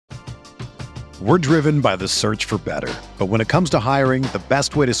We're driven by the search for better. But when it comes to hiring, the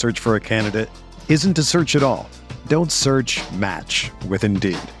best way to search for a candidate isn't to search at all. Don't search, match with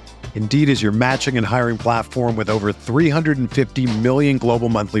Indeed. Indeed is your matching and hiring platform with over 350 million global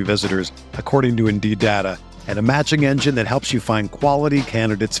monthly visitors, according to Indeed data, and a matching engine that helps you find quality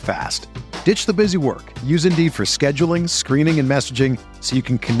candidates fast. Ditch the busy work. Use Indeed for scheduling, screening, and messaging so you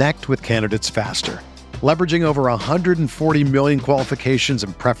can connect with candidates faster. Leveraging over 140 million qualifications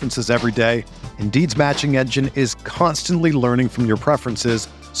and preferences every day, Indeed's matching engine is constantly learning from your preferences,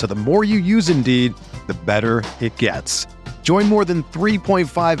 so the more you use Indeed, the better it gets. Join more than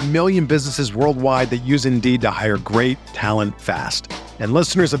 3.5 million businesses worldwide that use Indeed to hire great talent fast. And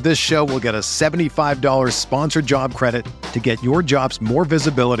listeners of this show will get a $75 sponsored job credit to get your jobs more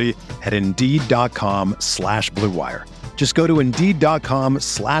visibility at Indeed.com/Blue Wire. Just go to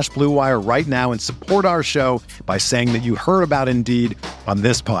Indeed.com/Blue Wire right now and support our show by saying that you heard about Indeed on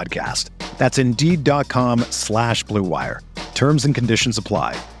this podcast. That's Indeed.com/Blue Wire. Terms and conditions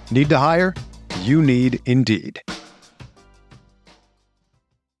apply. Need to hire? You need Indeed.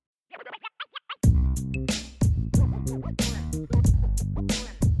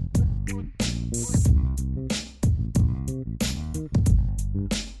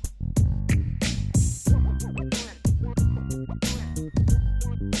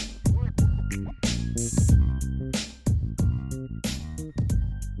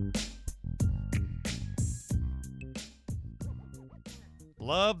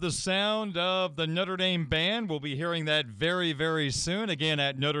 Love the sound of the Notre Dame band. We'll be hearing that very, very soon, again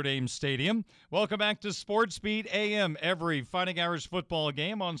at Notre Dame Stadium. Welcome back to Sports Beat AM, every Fighting Irish football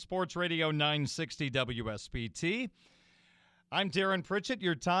game on Sports Radio 960 WSBT. I'm Darren Pritchett.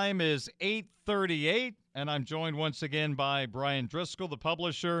 Your time is 8:38, and I'm joined once again by Brian Driscoll, the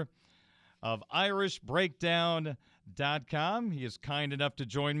publisher of IrishBreakdown.com. He is kind enough to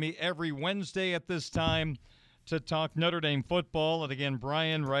join me every Wednesday at this time to talk Notre Dame football. And again,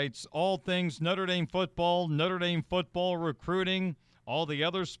 Brian writes all things Notre Dame football recruiting, all the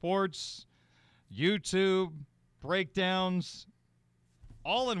other sports, YouTube, breakdowns,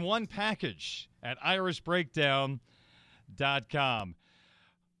 all in one package at IrishBreakdown.com.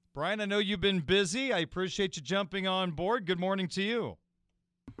 Brian, I know you've been busy. I appreciate you jumping on board. Good morning to you.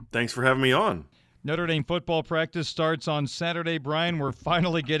 Thanks for having me on. Notre Dame football practice starts on Saturday, Brian. We're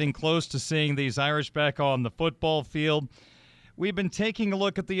finally getting close to seeing these Irish back on the football field. We've been taking a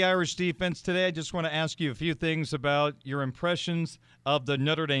look at the Irish defense today. I just want to ask you a few things about your impressions of the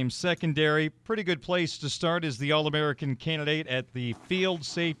Notre Dame secondary. Pretty good place to start is the All-American candidate at the field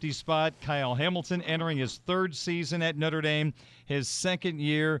safety spot, Kyle Hamilton, entering his third season at Notre Dame, his second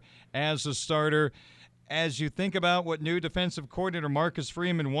year as a starter. As you think about what new defensive coordinator Marcus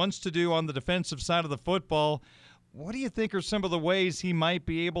Freeman wants to do on the defensive side of the football, what do you think are some of the ways he might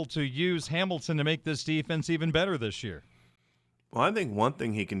be able to use Hamilton to make this defense even better this year? Well, I think one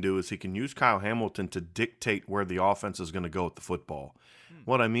thing he can do is he can use Kyle Hamilton to dictate where the offense is going to go with the football.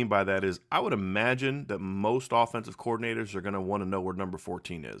 What I mean by that is I would imagine that most offensive coordinators are going to want to know where number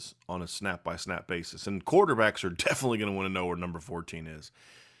 14 is on a snap-by-snap basis. And quarterbacks are definitely going to want to know where number 14 is.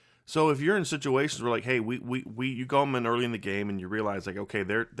 So if you're in situations where, like, hey, you go in early in the game and you realize, like, okay,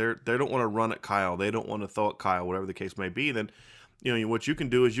 they don't want to run at Kyle, they don't want to throw at Kyle, whatever the case may be, then what you can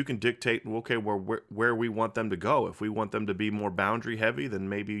do is you can dictate, okay, where we want them to go. If we want them to be more boundary heavy, then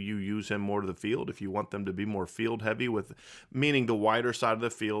maybe you use him more to the field. If you want them to be more field heavy, meaning the wider side of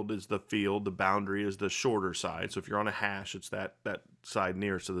the field is the field, the boundary is the shorter side. So if you're on a hash, it's that side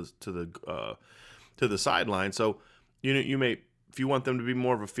nearest to the sideline. So you may. If you want them to be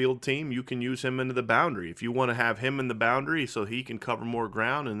more of a field team, you can use him into the boundary. If you want to have him in the boundary so he can cover more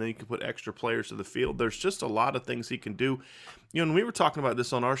ground and then you can put extra players to the field, there's just a lot of things he can do. And we were talking about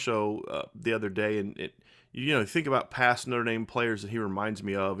this on our show the other day, and think about past Notre Dame players that he reminds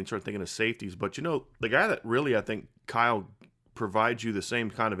me of and start thinking of safeties. But, the guy that really I think Kyle provides you the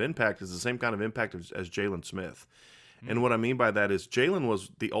same kind of impact is the same kind of impact as Jalen Smith. And what I mean by that is Jalen was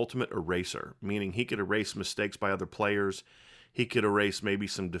the ultimate eraser, meaning he could erase mistakes by other players. He could erase maybe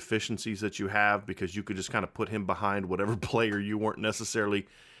some deficiencies that you have because you could just kind of put him behind whatever player you weren't necessarily,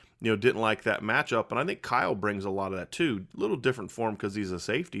 didn't like that matchup. And I think Kyle brings a lot of that too. A little different form because he's a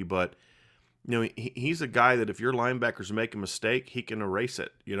safety, but he's a guy that if your linebackers make a mistake, he can erase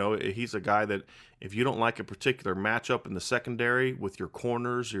it. He's a guy that if you don't like a particular matchup in the secondary with your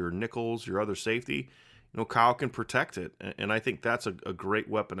corners, your nickels, your other safety, Kyle can protect it. And I think that's a great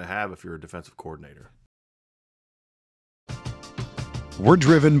weapon to have if you're a defensive coordinator. We're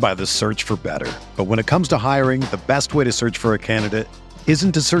driven by the search for better. But when it comes to hiring, the best way to search for a candidate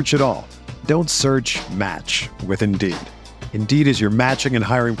isn't to search at all. Don't search, match with Indeed. Indeed is your matching and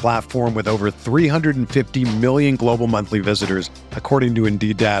hiring platform with over 350 million global monthly visitors, according to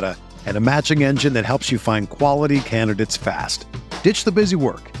Indeed data, and a matching engine that helps you find quality candidates fast. Ditch the busy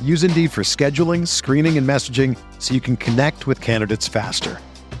work. Use Indeed for scheduling, screening, and messaging so you can connect with candidates faster.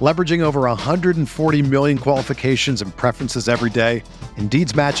 Leveraging over 140 million qualifications and preferences every day,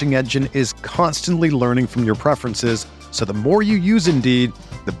 Indeed's matching engine is constantly learning from your preferences, so the more you use Indeed,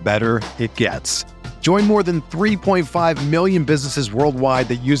 the better it gets. Join more than 3.5 million businesses worldwide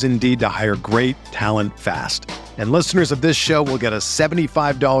that use Indeed to hire great talent fast. And listeners of this show will get a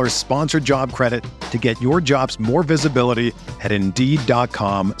 $75 sponsored job credit to get your jobs more visibility at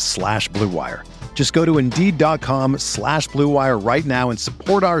Indeed.com/Blue Wire. Just go to Indeed.com/Blue Wire right now and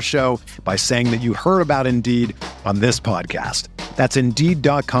support our show by saying that you heard about Indeed on this podcast. That's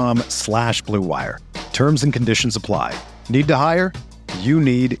Indeed.com/Blue Wire. Terms and conditions apply. Need to hire? You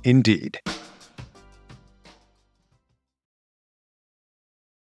need Indeed.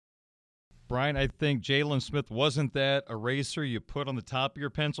 Brian, I think Jalen Smith wasn't that eraser you put on the top of your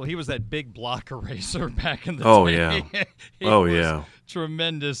pencil. He was that big block eraser back in the day. Yeah.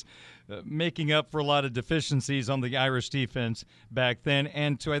 Tremendous, making up for a lot of deficiencies on the Irish defense back then.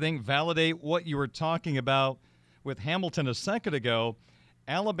 And to, I think, validate what you were talking about with Hamilton a second ago,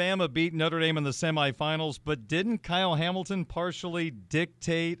 Alabama beat Notre Dame in the semifinals, but didn't Kyle Hamilton partially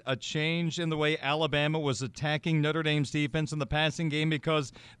dictate a change in the way Alabama was attacking Notre Dame's defense in the passing game?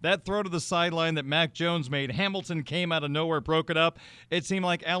 Because that throw to the sideline that Mac Jones made, Hamilton came out of nowhere, broke it up. It seemed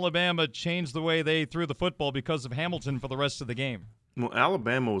like Alabama changed the way they threw the football because of Hamilton for the rest of the game. Well,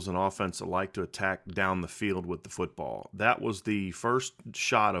 Alabama was an offense that liked to attack down the field with the football. That was the first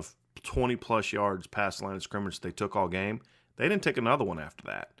shot of 20-plus yards past the line of scrimmage they took all game. They didn't take another one after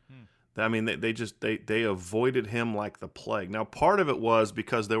that. I mean, they avoided him like the plague. Now, part of it was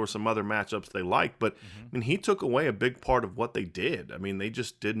because there were some other matchups they liked, but I mean, he took away a big part of what they did. I mean, they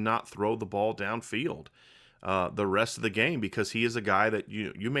just did not throw the ball downfield the rest of the game because he is a guy that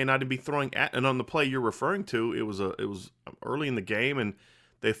you may not even be throwing at. And on the play you're referring to, it was early in the game, and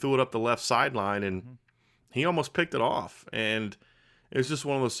they threw it up the left sideline, and he almost picked it off. And it's just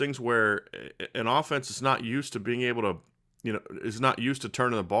one of those things where an offense is not used to being able to, is not used to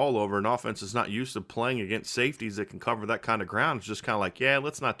turning the ball over. An offense is not used to playing against safeties that can cover that kind of ground. It's just kind of like, yeah,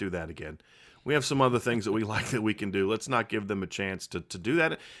 let's not do that again. We have some other things that we like that we can do. Let's not give them a chance to do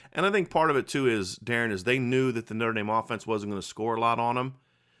that. And I think part of it, too, is, Darren, is they knew that the Notre Dame offense wasn't going to score a lot on them.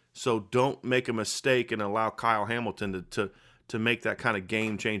 So don't make a mistake and allow Kyle Hamilton to make that kind of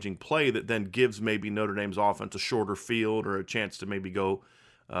game-changing play that then gives maybe Notre Dame's offense a shorter field or a chance to maybe go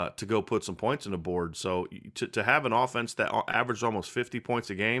put some points on the board. So to have an offense that averaged almost 50 points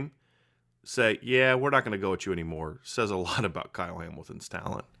a game say, yeah, we're not going to go at you anymore, says a lot about Kyle Hamilton's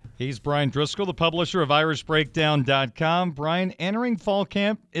talent. He's Brian Driscoll, the publisher of IrishBreakdown.com. Brian, entering fall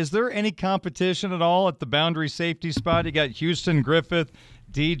camp, is there any competition at all at the boundary safety spot? You got Houston Griffith,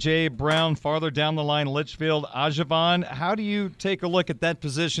 DJ Brown, farther down the line, Litchfield, Ajavon. How do you take a look at that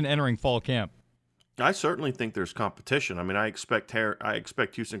position entering fall camp? I certainly think there's competition. I mean, I expect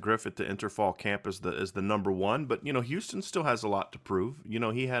Houston Griffith to enter fall camp as the number one, but Houston still has a lot to prove.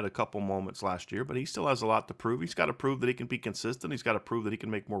 He had a couple moments last year, but he still has a lot to prove. He's got to prove that he can be consistent. He's got to prove that he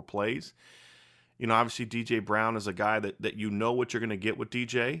can make more plays. Obviously DJ Brown is a guy that what you're going to get with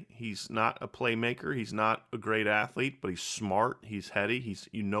DJ. He's not a playmaker. He's not a great athlete, but he's smart. He's heady. He's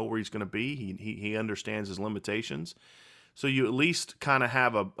where he's going to be. He understands his limitations. So you at least kind of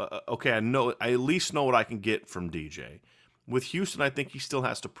have I at least know what I can get from DJ. With Houston, I think he still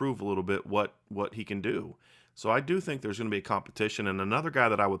has to prove a little bit what he can do. So I do think there's going to be a competition. And another guy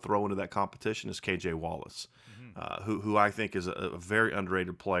that I would throw into that competition is KJ Wallace, who I think is a very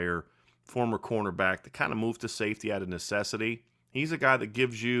underrated player, former cornerback that kind of moved to safety out of necessity. He's a guy that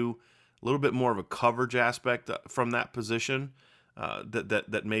gives you a little bit more of a coverage aspect from that position.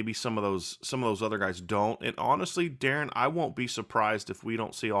 That maybe some of those other guys don't. And honestly, Darren, I won't be surprised if we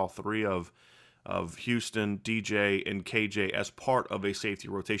don't see all three of Houston, DJ, and KJ as part of a safety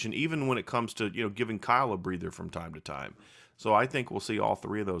rotation, even when it comes to giving Kyle a breather from time to time. So I think we'll see all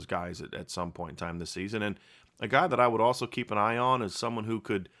three of those guys at some point in time this season. And a guy that I would also keep an eye on is someone who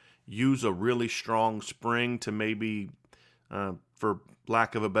could use a really strong spring to maybe, for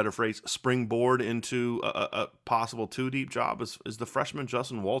lack of a better phrase, springboard into a possible two-deep job is the freshman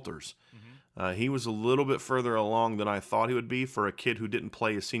Justin Walters. He was a little bit further along than I thought he would be for a kid who didn't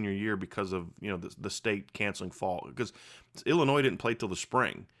play his senior year because of the state canceling fall. Because Illinois didn't play till the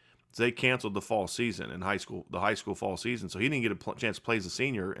spring. They canceled the fall season in the high school fall season, so he didn't get a chance to play as a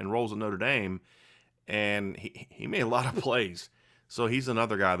senior. Enrolls at Notre Dame, and he made a lot of plays. So he's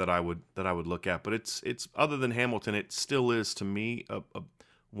another guy that I would look at. But it's other than Hamilton, it still is to me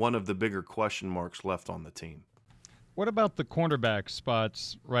one of the bigger question marks left on the team. What about the cornerback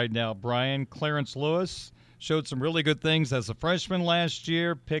spots right now, Brian? Clarence Lewis showed some really good things as a freshman last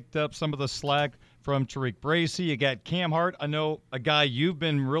year, picked up some of the slack from Tariq Bracy. You got Cam Hart, I know a guy you've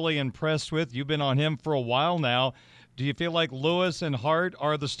been really impressed with. You've been on him for a while now. Do you feel like Lewis and Hart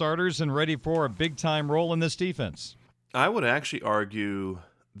are the starters and ready for a big-time role in this defense? I would actually argue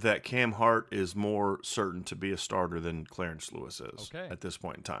that Cam Hart is more certain to be a starter than Clarence Lewis is at this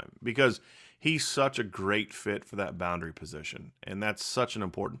point in time, because he's such a great fit for that boundary position, and that's such an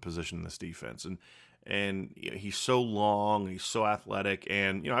important position in this defense. And you know, he's so long, he's so athletic,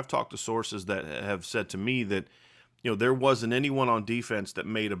 and I've talked to sources that have said to me that there wasn't anyone on defense that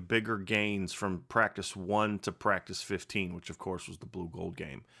made a bigger gains from practice 1 to practice 15, which of course was the blue gold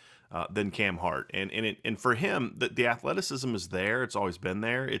game, than Cam Hart. And for him, the athleticism is there. It's always been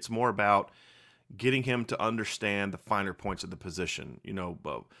there. It's more about getting him to understand the finer points of the position.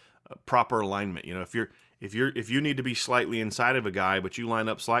 Proper alignment. If you need to be slightly inside of a guy, but you line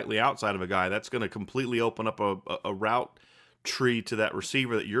up slightly outside of a guy, that's going to completely open up a route tree to that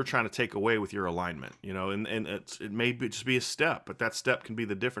receiver that you're trying to take away with your alignment. And it may just be a step, but that step can be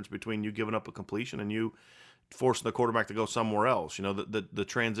the difference between you giving up a completion and you forcing the quarterback to go somewhere else. The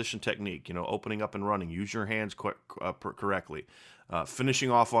transition technique, opening up and running, use your hands correctly, finishing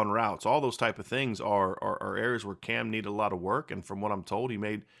off on routes, all those type of things are areas where Cam needed a lot of work. And from what I'm told, he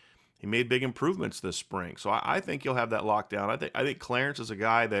made big improvements this spring. So I think he'll have that locked down. I think Clarence is a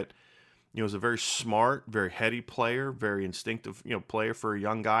guy that, is a very smart, very heady player, very instinctive, player for a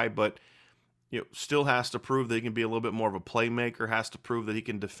young guy, but still has to prove that he can be a little bit more of a playmaker, has to prove that he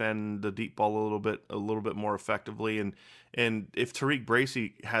can defend the deep ball a little bit more effectively. And if Tariq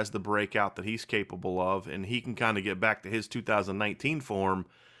Bracy has the breakout that he's capable of, and he can kind of get back to his 2019 form,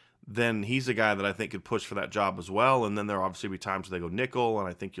 then he's a guy that I think could push for that job as well. And then there'll obviously be times where they go nickel, and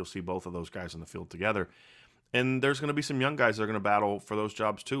I think you'll see both of those guys on the field together. And there's going to be some young guys that are going to battle for those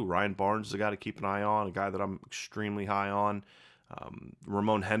jobs too. Ryan Barnes is a guy to keep an eye on, a guy that I'm extremely high on.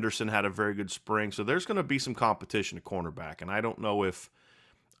 Ramon Henderson had a very good spring. So there's going to be some competition at cornerback. And I don't know if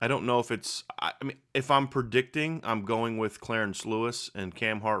it's – I mean, if I'm predicting, I'm going with Clarence Lewis and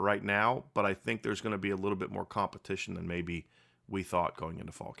Cam Hart right now. But I think there's going to be a little bit more competition than maybe we thought going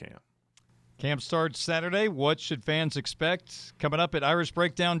into fall camp. Camp starts Saturday. What should fans expect coming up at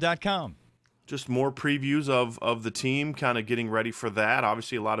irishbreakdown.com? Just more previews of the team, kind of getting ready for that.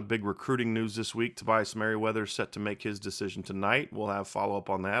 Obviously, a lot of big recruiting news this week. Tobias Merriweather set to make his decision tonight. We'll have follow-up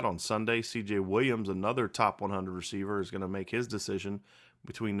on that on Sunday. C.J. Williams, another top 100 receiver, is going to make his decision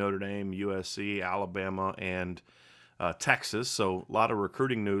between Notre Dame, USC, Alabama, and Texas. So a lot of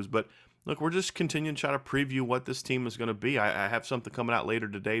recruiting news. But, look, we're just continuing to try to preview what this team is going to be. I have something coming out later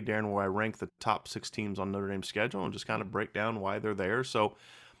today, Darren, where I rank the top 6 teams on Notre Dame's schedule and just kind of break down why they're there. So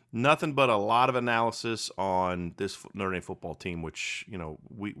nothing but a lot of analysis on this Notre Dame football team, which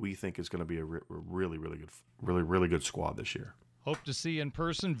we think is going to be a really good squad this year. Hope to see you in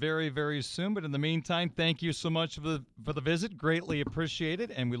person very, very soon. But in the meantime, thank you so much for the visit. Greatly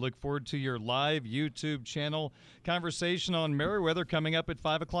appreciated. And we look forward to your live YouTube channel conversation on Merriweather coming up at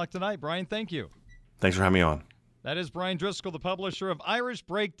 5 o'clock tonight. Brian, thank you. Thanks for having me on. That is Brian Driscoll, the publisher of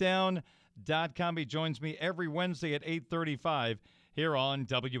IrishBreakdown.com. He joins me every Wednesday at 8:35 here on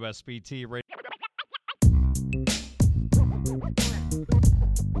WSBT Radio.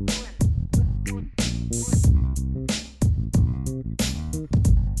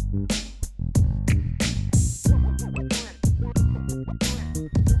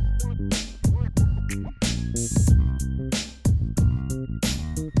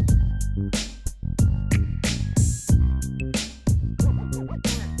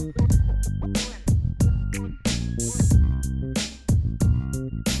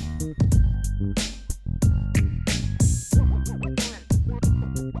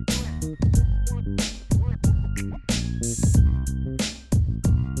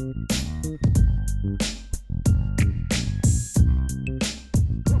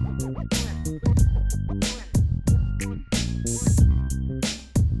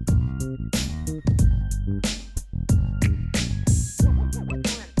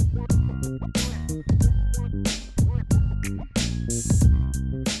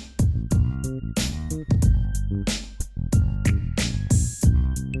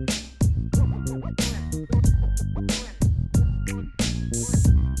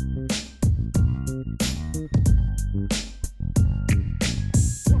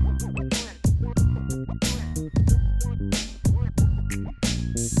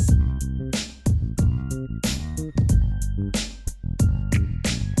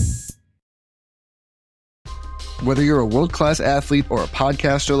 Whether you're a world-class athlete or a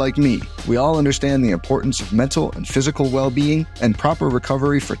podcaster like me, we all understand the importance of mental and physical well-being and proper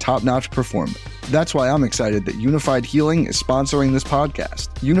recovery for top-notch performance. That's why I'm excited that Unified Healing is sponsoring this podcast.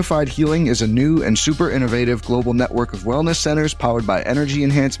 Unified Healing is a new and super innovative global network of wellness centers powered by Energy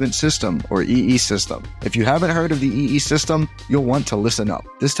Enhancement System, or EE System. If you haven't heard of the EE System, you'll want to listen up.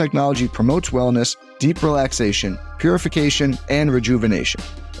 This technology promotes wellness, deep relaxation, purification, and rejuvenation.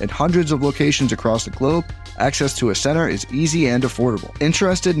 At hundreds of locations across the globe, access to a center is easy and affordable.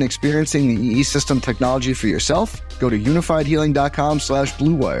 Interested in experiencing the EE System technology for yourself? Go to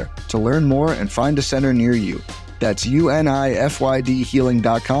unifiedhealing.com/bluewire to learn more and find a center near you. That's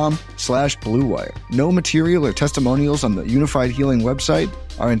unifydhealing.com/bluewire. No material or testimonials on the Unified Healing website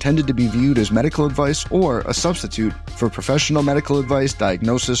are intended to be viewed as medical advice or a substitute for professional medical advice,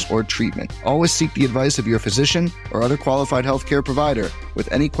 diagnosis, or treatment. Always seek the advice of your physician or other qualified healthcare provider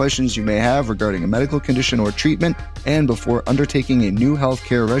with any questions you may have regarding a medical condition or treatment and before undertaking a new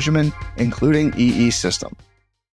healthcare regimen, including EE System.